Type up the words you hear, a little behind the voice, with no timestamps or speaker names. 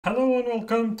Hello and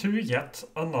welcome to yet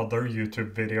another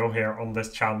YouTube video here on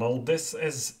this channel. This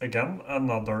is again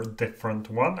another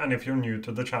different one, and if you're new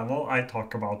to the channel, I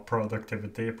talk about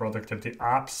productivity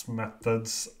apps,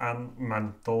 methods and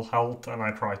mental health, and I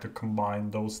try to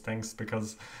combine those things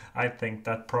because I think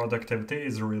that productivity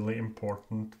is really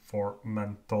important for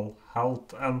mental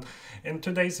health. And in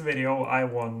today's video I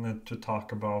wanted to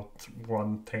talk about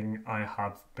one thing I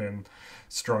have been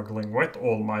struggling with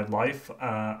all my life,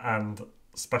 and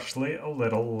especially a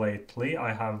little lately,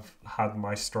 I have had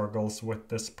my struggles with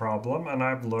this problem, and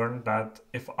I've learned that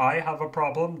if I have a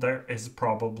problem, there is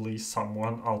probably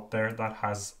someone out there that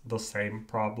has the same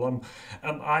problem.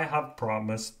 And I have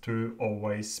promised to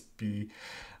always be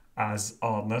as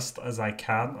honest as I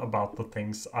can about the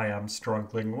things I am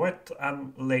struggling with,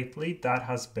 and lately that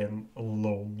has been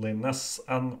loneliness.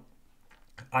 And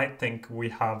I think we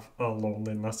have a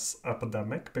loneliness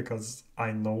epidemic because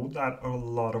I know that a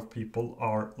lot of people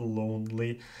are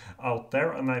lonely out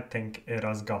there, and I think it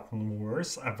has gotten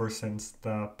worse ever since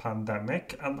the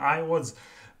pandemic. And I was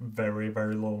very,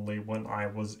 very lonely when I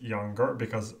was younger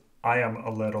because I am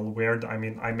a little weird. I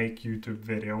mean, I make YouTube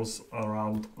videos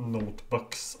around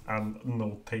notebooks and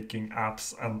note-taking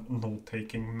apps and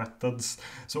note-taking methods.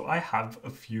 So I have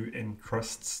a few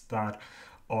interests that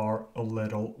are a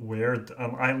little weird,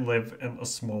 and I live in a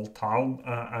small town,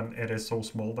 and it is so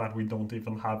small that we don't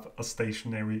even have a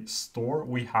stationery store.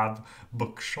 We have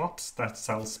bookshops that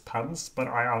sells pens, but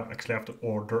I actually have to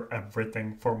order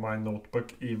everything for my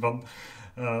notebook, even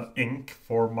ink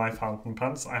for my fountain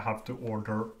pens I have to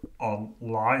order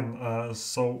online.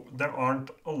 So there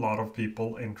aren't a lot of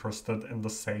people interested in the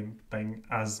same thing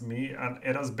as me, and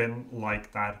it has been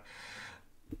like that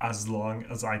as long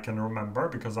as I can remember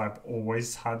because I've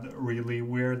always had really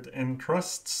weird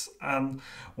interests. And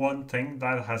one thing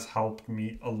that has helped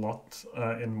me a lot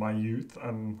in my youth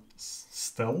and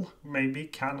still maybe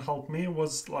can help me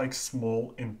was like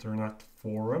small internet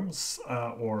forums,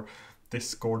 or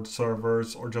Discord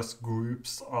servers, or just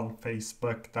groups on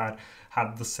Facebook that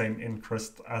had the same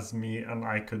interest as me, and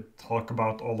I could talk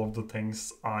about all of the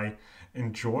things I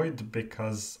enjoyed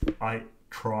because I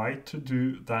try to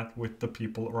do that with the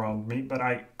people around me. But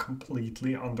I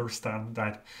completely understand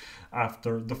that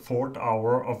after the fourth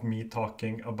hour of me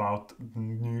talking about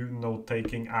new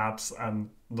note-taking apps and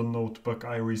the notebook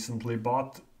I recently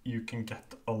bought, you can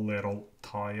get a little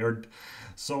tired.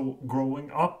 So growing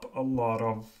up, a lot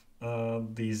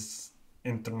of these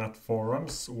internet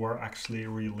forums were actually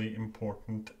really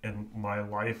important in my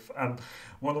life. And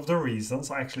one of the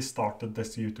reasons I actually started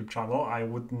this YouTube channel, I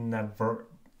would never,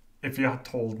 if you had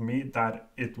told me that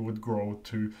it would grow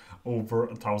to over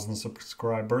 1,000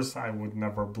 subscribers, I would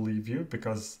never believe you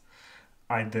because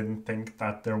I didn't think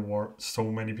that there were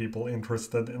so many people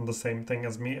interested in the same thing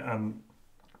as me. And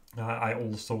I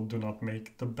also do not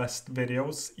make the best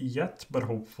videos yet, but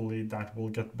hopefully that will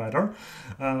get better.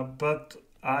 But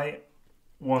I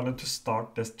wanted to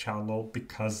start this channel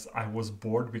because I was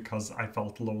bored, because I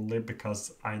felt lonely,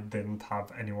 because I didn't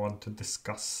have anyone to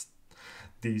discuss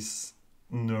these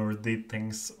nerdy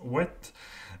things with.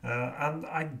 And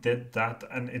I did that,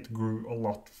 and it grew a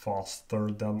lot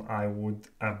faster than I would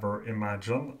ever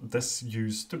imagine. This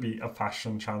used to be a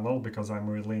fashion channel because I'm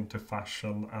really into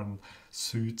fashion and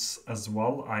suits as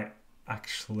well. I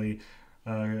actually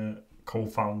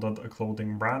co-founded a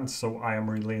clothing brand, so I am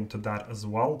really into that as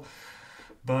well.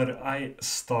 But I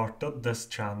started this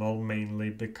channel mainly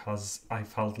because I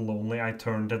felt lonely. I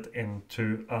turned it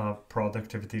into a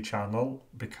productivity channel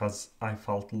because I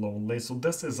felt lonely. So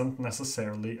this isn't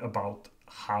necessarily about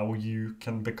how you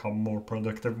can become more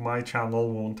productive. My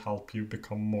channel won't help you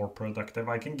become more productive.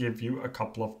 I can give you a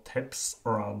couple of tips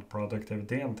around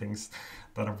productivity and things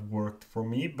that have worked for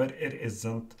me, but it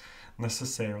isn't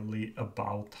necessarily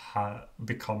about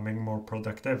becoming more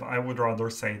productive. I would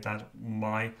rather say that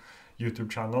my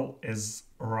YouTube channel is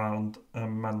around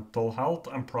mental health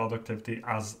and productivity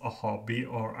as a hobby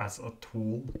or as a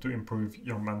tool to improve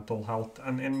your mental health.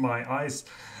 And in my eyes,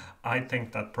 I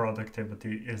think that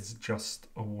productivity is just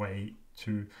a way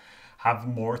to have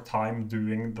more time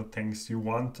doing the things you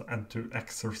want and to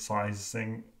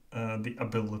exercising the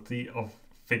ability of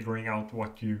figuring out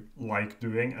what you like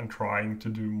doing and trying to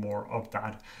do more of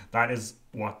that. That is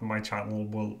what my channel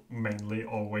will mainly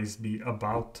always be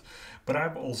about. But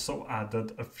I've also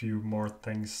added a few more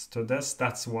things to this.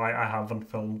 That's why I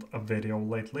haven't filmed a video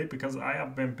lately, because I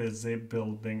have been busy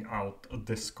building out a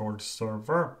Discord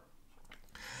server,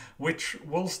 which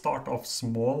will start off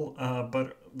small,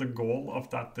 but the goal of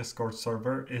that Discord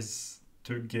server is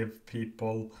to give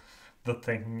people the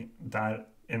thing that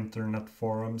internet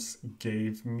forums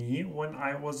gave me when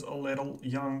I was a little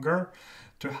younger,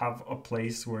 to have a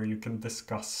place where you can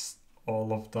discuss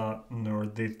all of the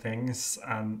nerdy things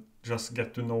and just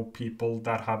get to know people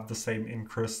that have the same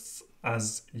interests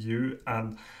as you.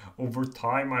 And over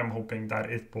time, I'm hoping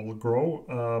that it will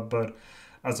grow. But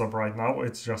as of right now,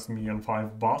 it's just me and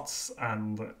 5 bots,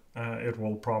 and it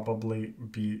will probably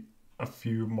be a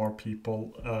few more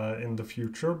people in the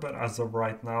future. But as of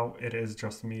right now, it is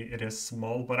just me. It is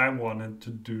small, but I wanted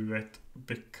to do it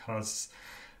because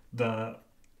the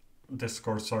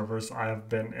Discord servers I've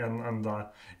been in and the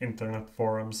internet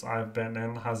forums I've been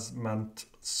in has meant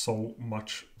so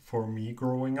much for me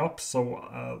growing up.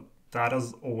 So that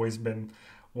has always been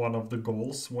one of the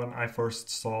goals when I first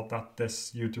saw that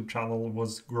this YouTube channel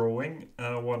was growing.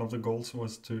 One of the goals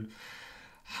was to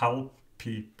help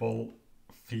people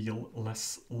feel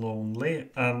less lonely,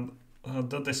 and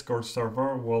the Discord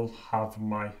server will have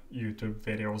my YouTube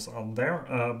videos on there,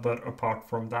 but apart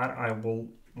from that, I will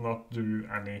not do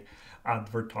any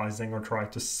advertising or try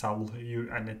to sell you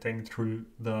anything through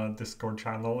the Discord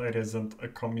channel. It isn't a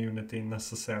community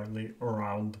necessarily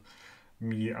around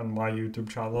me and my YouTube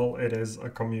channel. It is a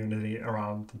community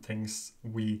around the things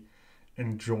we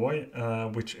enjoy,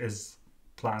 which is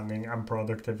planning and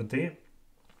productivity.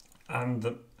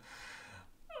 And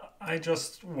I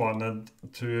just wanted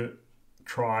to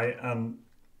try and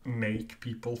make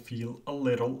people feel a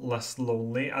little less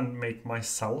lonely and make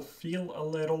myself feel a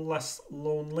little less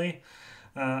lonely.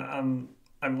 And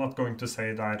I'm not going to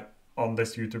say that on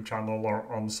this YouTube channel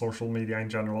or on social media in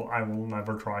general, I will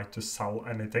never try to sell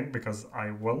anything, because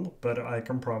I will, but I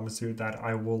can promise you that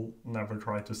I will never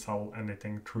try to sell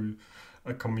anything through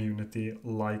a community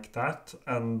like that.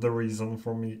 And the reason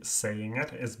for me saying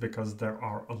it is because there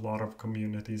are a lot of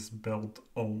communities built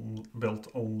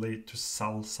only to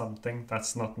sell something.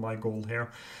 That's not my goal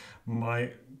here.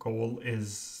 My goal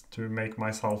is to make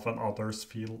myself and others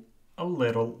feel a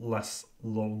little less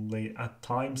lonely at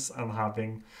times, and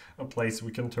having a place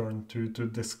we can turn to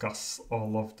discuss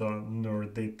all of the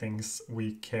nerdy things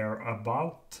we care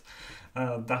about.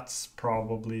 That's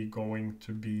probably going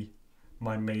to be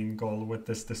my main goal with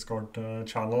this Discord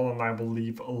channel, and I will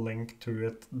leave a link to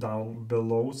it down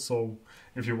below, so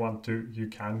if you want to, you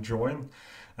can join.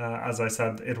 As I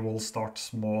said, it will start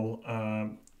small,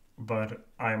 but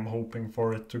I'm hoping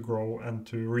for it to grow and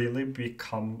to really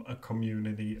become a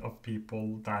community of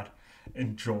people that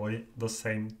enjoy the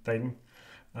same thing,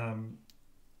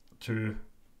 to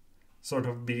sort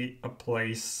of be a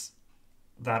place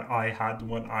that I had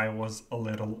when I was a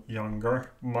little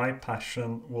younger. My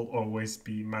passion will always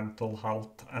be mental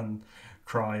health and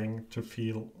trying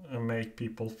to make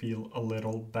people feel a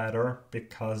little better,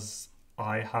 because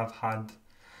I have had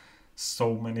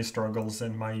so many struggles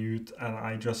in my youth, and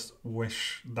I just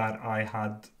wish that I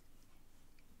had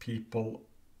people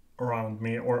around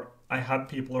me, or I had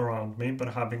people around me,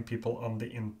 but having people on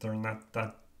the internet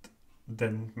that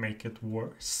didn't make it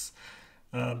worse.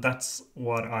 That's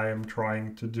what I am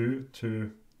trying to do,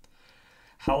 to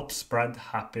help spread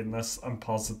happiness and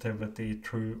positivity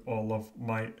through all of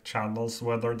my channels,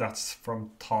 whether that's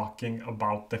from talking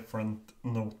about different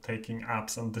note-taking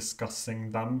apps and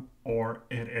discussing them, or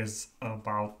it is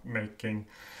about making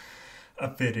a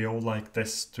video like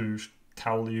this to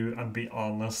tell you and be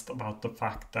honest about the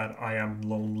fact that I am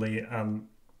lonely and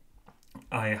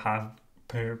I have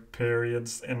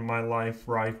periods in my life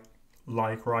right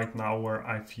now where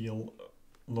I feel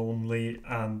lonely,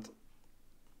 and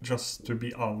just to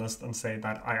be honest and say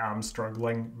that I am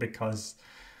struggling, because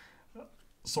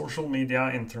social media,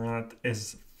 internet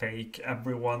is fake.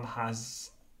 Everyone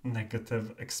has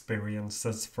negative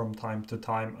experiences from time to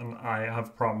time, and I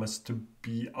have promised to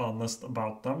be honest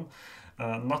about them.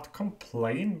 Not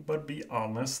complain, but be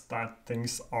honest that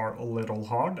things are a little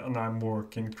hard and I'm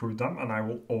working through them, and I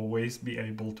will always be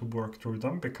able to work through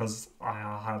them because I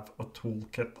have a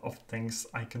toolkit of things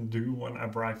I can do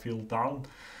whenever I feel down.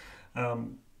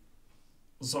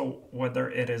 So whether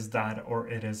it is that or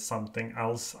it is something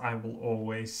else, I will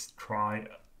always try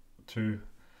to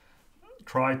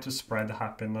spread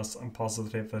happiness and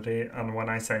positivity. And when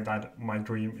I say that my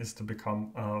dream is to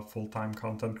become a full-time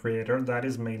content creator, that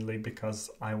is mainly because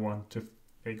I want to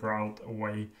figure out a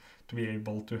way to be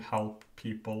able to help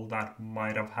people that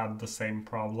might have had the same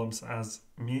problems as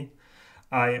me.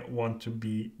 I want to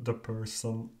be the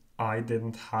person I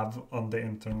didn't have on the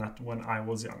internet when I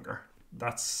was younger.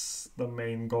 That's the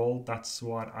main goal. That's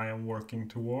what I am working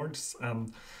towards,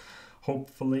 and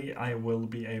hopefully I will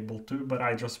be able to, but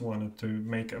I just wanted to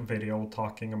make a video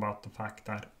talking about the fact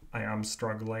that I am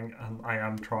struggling, and I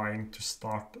am trying to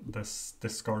start this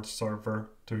Discord server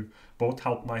to both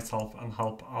help myself and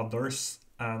help others.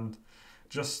 And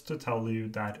just to tell you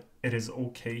that it is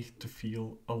okay to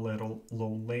feel a little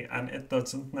lonely, and it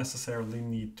doesn't necessarily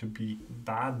need to be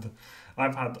bad.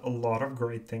 I've had a lot of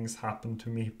great things happen to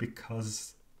me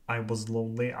because I was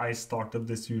lonely. I started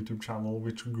this YouTube channel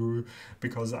which grew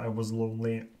because I was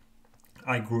lonely.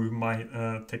 I grew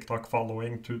my TikTok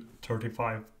following to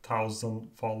 35,000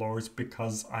 followers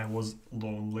because I was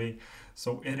lonely.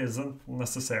 So it isn't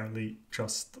necessarily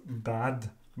just bad,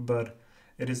 but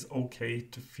it is okay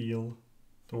to feel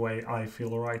the way I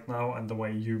feel right now and the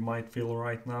way you might feel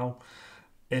right now.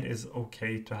 It is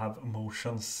okay to have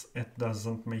emotions. It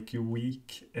doesn't make you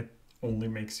weak, it only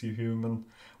makes you human.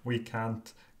 We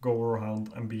can't go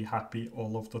around and be happy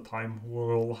all of the time. We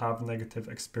will have negative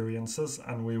experiences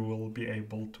and we will be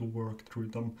able to work through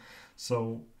them.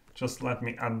 So just let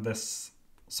me end this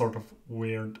sort of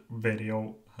weird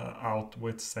video out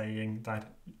with saying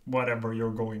that whatever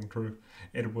you're going through,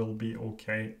 it will be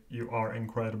okay. You are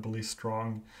incredibly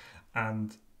strong,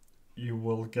 and you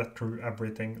will get through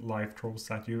everything life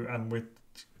throws at you. And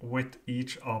with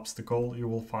each obstacle, you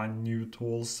will find new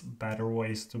tools, better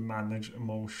ways to manage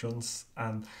emotions,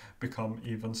 and become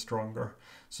even stronger.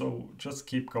 So just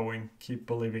keep going, keep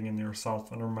believing in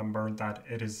yourself, and remember that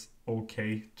it is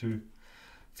okay to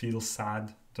feel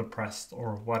sad, depressed,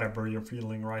 or whatever you're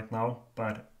feeling right now,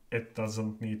 but it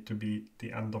doesn't need to be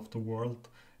the end of the world.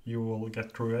 You will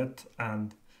get through it,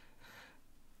 and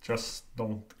just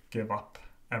don't give up.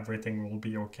 Everything will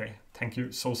be okay. Thank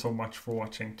you so much for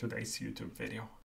watching today's YouTube video.